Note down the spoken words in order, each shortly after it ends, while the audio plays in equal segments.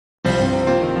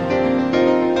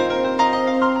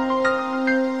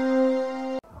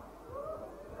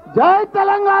జై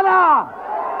తెలంగాణ,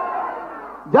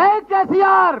 జై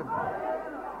కేసీఆర్,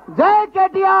 జై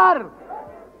కేటీఆర్.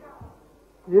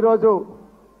 ఈరోజు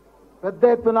పెద్ద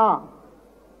ఎత్తున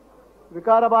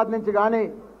వికారాబాద్ నుంచి కానీ,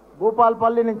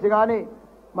 భూపాల్పల్లి నుంచి కానీ,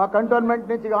 మా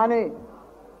కంటోన్మెంట్ నుంచి కానీ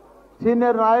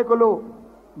సీనియర్ నాయకులు,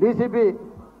 డీసీపీ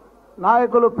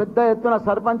నాయకులు, పెద్ద ఎత్తున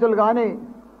సర్పంచులు కానీ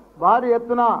భారీ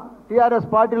ఎత్తున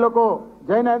టీఆర్ఎస్ పార్టీలకు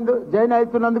జాయిన్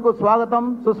అవుతున్నందుకు స్వాగతం,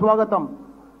 సుస్వాగతం.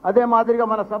 అదే మాదిరిగా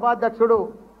మన సభాధ్యక్షుడు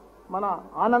మన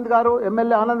ఆనంద్ గారు,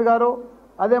 ఎమ్మెల్యే ఆనంద్ గారు,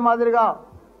 అదే మాదిరిగా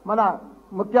మన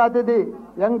ముఖ్య అతిథి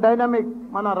యంగ్ డైనమిక్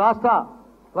మన రాష్ట్ర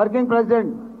వర్కింగ్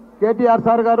ప్రెసిడెంట్ కేటీఆర్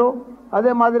సార్ గారు,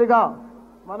 అదే మాదిరిగా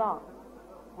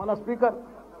మన స్పీకర్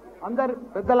అందరి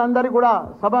పెద్దలందరికీ కూడా,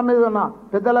 సభ మీద ఉన్న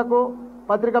పెద్దలకు,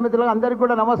 పత్రికా మిత్రులకు అందరికీ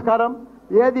కూడా నమస్కారం.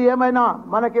 ఏది ఏమైనా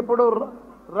మనకిప్పుడు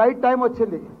రైట్ టైం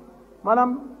వచ్చింది. మనం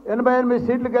 88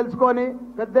 సీట్లు గెలుచుకొని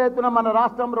పెద్ద ఎత్తున మన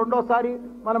రాష్ట్రం రెండోసారి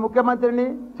మన ముఖ్యమంత్రిని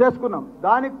చేసుకున్నాం.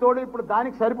 దానికి తోడు ఇప్పుడు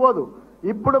దానికి సరిపోదు.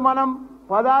 ఇప్పుడు మనం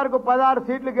 16కు 16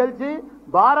 సీట్లు గెలిచి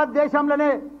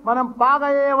భారతదేశంలోనే మనం బాగా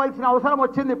వేయవలసిన అవసరం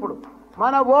వచ్చింది. ఇప్పుడు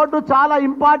మన ఓటు చాలా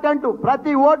ఇంపార్టెంట్.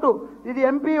 ప్రతి ఓటు, ఇది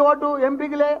ఎంపీ ఓటు,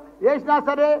 ఎంపీకిలే వేసినా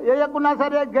సరే, వేయకున్నా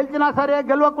సరే, గెలిచినా సరే,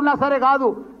 గెలవకున్నా సరే కాదు.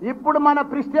 ఇప్పుడు మన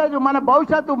ప్రిస్టేజ్, మన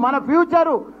భవిష్యత్తు, మన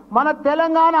ఫ్యూచరు, మన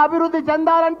తెలంగాణ అభివృద్ధి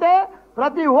చెందాలంటే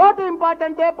ప్రతి ఓటు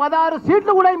ఇంపార్టెంటే, 16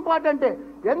 సీట్లు కూడా ఇంపార్టెంటే.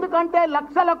 ఎందుకంటే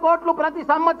లక్షల కోట్లు ప్రతి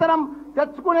సంవత్సరం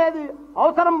తెచ్చుకునేది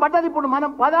అవసరం పడ్డది. ఇప్పుడు మనం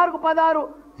 16కు 16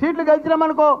 సీట్లు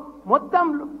గెలిచినామనుకో, మొత్తం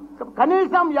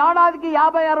కనీసం ఏడాదికి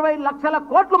 50-60 లక్షల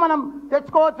కోట్లు మనం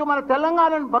తెచ్చుకోవచ్చు. మన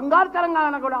తెలంగాణను, బంగారు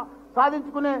తెలంగాణ కూడా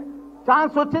సాధించుకునే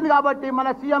ఛాన్స్ వచ్చింది. కాబట్టి మన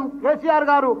సీఎం కేసీఆర్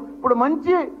గారు ఇప్పుడు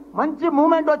మంచి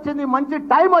మూమెంట్ వచ్చింది, మంచి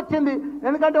టైం వచ్చింది.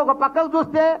 ఎందుకంటే ఒక పక్కకు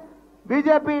చూస్తే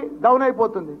బీజేపీ డౌన్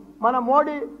అయిపోతుంది, మన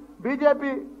మోడీ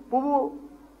బీజేపీ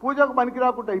పూజకు పనికి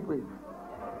రాకుండా అయిపోయింది.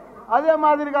 అదే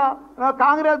మాదిరిగా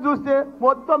కాంగ్రెస్ చూస్తే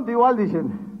మొత్తం దివాలు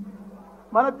తీసింది.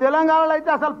 మన తెలంగాణలో అయితే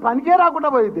అసలు పనికే రాకుండా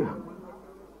పోయింది.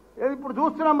 ఇప్పుడు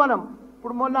చూస్తున్నాం మనం.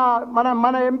 ఇప్పుడు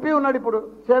మన ఎంపీ ఉన్నాడు, ఇప్పుడు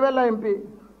చేవెళ్ళ ఎంపీ.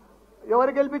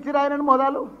 ఎవరు గెలిపించారు ఆయనను?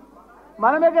 మొదలు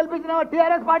మనమే గెలిపించినామా?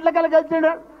 టీఆర్ఎస్ పార్టీలకి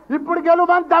గెలిచిండు. ఇప్పుడు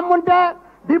గెలువని దమ్ముంటే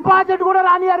డిపాజిట్ కూడా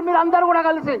రానియారు మీరు అందరు కూడా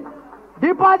కలిసి.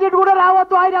 డిపాజిట్ కూడా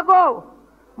రావద్దు ఆయనకు.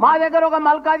 మా దగ్గర ఒక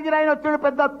మల్కాజ్గిరి ఆయన వచ్చాడు,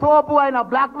 పెద్ద తోపు ఆయన,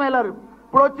 బ్లాక్ మెయిలర్.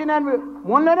 ఇప్పుడు వచ్చి నేను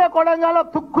మొన్ననే కొడంగల్లో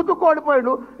తుక్కు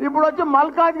ఓడిపోయాడు. ఇప్పుడు వచ్చి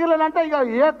మల్కాజ్గిరిలో అంటే ఇక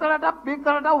ఏస్తాడట,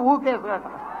 పీక్తాడట, ఊకేస్తాడట.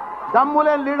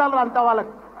 దమ్ములేని లీడర్లు అంతా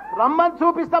వాళ్ళకి రమ్మని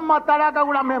చూపిస్తాం. మా తడాక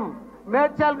కూడా మేము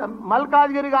మేడ్చల్,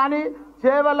 మల్కాజ్గిరి కానీ,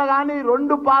 చేవెళ్ళ కానీ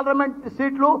 2 పార్లమెంట్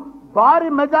సీట్లు భారీ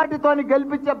మెజార్టీతో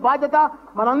గెలిపించే బాధ్యత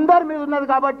మనందరి మీద ఉన్నది.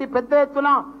 కాబట్టి పెద్ద ఎత్తున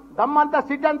దమ్మంతా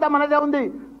సీట్ అంతా మనదే ఉంది.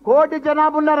 1 కోటి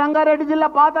జనాభా ఉన్న రంగారెడ్డి జిల్లా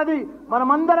పాతది.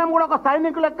 మనమందరం కూడా ఒక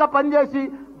సైనికుల లెక్క పనిచేసి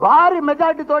భారీ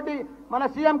మెజార్టీ తోటి మన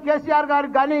సీఎం కేసీఆర్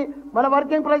గారికి కానీ, మన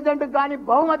వర్కింగ్ ప్రెసిడెంట్ కానీ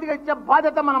బహుమతిగా ఇచ్చే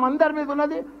బాధ్యత మనం అందరి మీద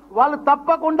ఉన్నది. వాళ్ళు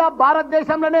తప్పకుండా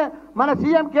భారతదేశంలోనే మన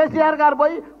సీఎం కేసీఆర్ గారు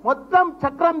పోయి మొత్తం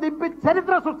చక్రం దింపి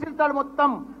చరిత్ర సృష్టిస్తాడు.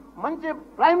 మొత్తం మంచి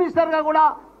ప్రైమ్ మినిస్టర్ గా కూడా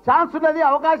ఛాన్స్ ఉన్నది,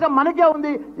 అవకాశం మనకే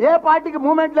ఉంది. ఏ పార్టీకి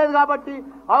మూమెంట్ లేదు కాబట్టి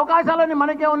అవకాశాలన్నీ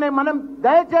మనకే ఉన్నాయి. మనం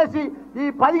దయచేసి ఈ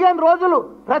 15 రోజులు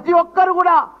ప్రతి ఒక్కరు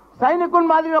కూడా సైనికుల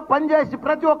మాదిరిగా పనిచేసి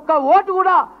ప్రతి ఒక్క ఓటు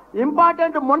కూడా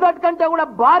ఇంపార్టెంట్, మొన్నటి కంటే కూడా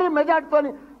భారీ మెజార్టీతో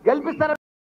గెలిపిస్తారు.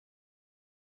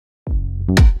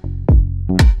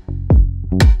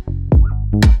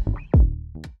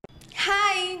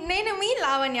 హాయ్, నేను మీ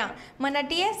లావణ్య. మన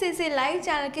TFCC లైవ్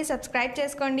ఛానల్కి సబ్స్క్రైబ్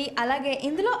చేసుకోండి. అలాగే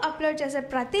ఇందులో అప్లోడ్ చేసే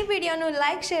ప్రతి వీడియోను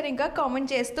లైక్, షేర్ ఇంకా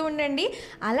కామెంట్ చేస్తూ ఉండండి.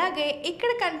 అలాగే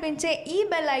ఇక్కడ కనిపించే ఈ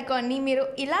బెల్ ఐకాన్ని మీరు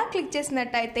ఇలా క్లిక్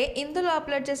చేసినట్టయితే ఇందులో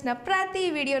అప్లోడ్ చేసిన ప్రతి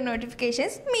వీడియో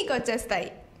నోటిఫికేషన్స్ మీకు వచ్చేస్తాయి.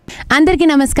 అందరికీ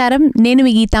నమస్కారం, నేను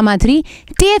మీ Gita Madhuri.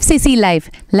 TFCC live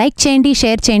like చేయండి,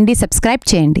 షేర్ చేయండి, సబ్స్క్రైబ్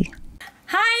చేయండి.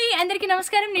 హాయ్, అందరికీ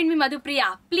నమస్కారం. నేను మీ Madhupriya.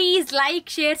 Please like,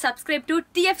 share, subscribe to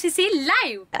TFCC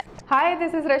live. Hi,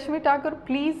 this is Rashmi Thakur.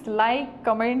 Please like,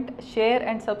 comment, share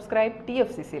and subscribe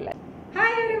TFCC Live.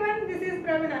 Hi everyone, this is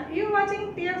Pravina. You watching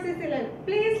TFCC Live.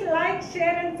 Please like,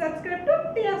 share and subscribe to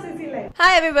TFCC Live.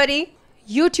 Hi everybody.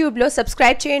 YouTube lo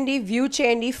subscribe cheyandi, view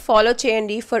cheyandi, follow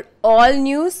cheyandi for all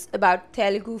news about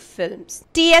Telugu films.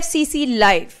 TFCC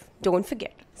Live. Don't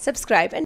forget. Subscribe and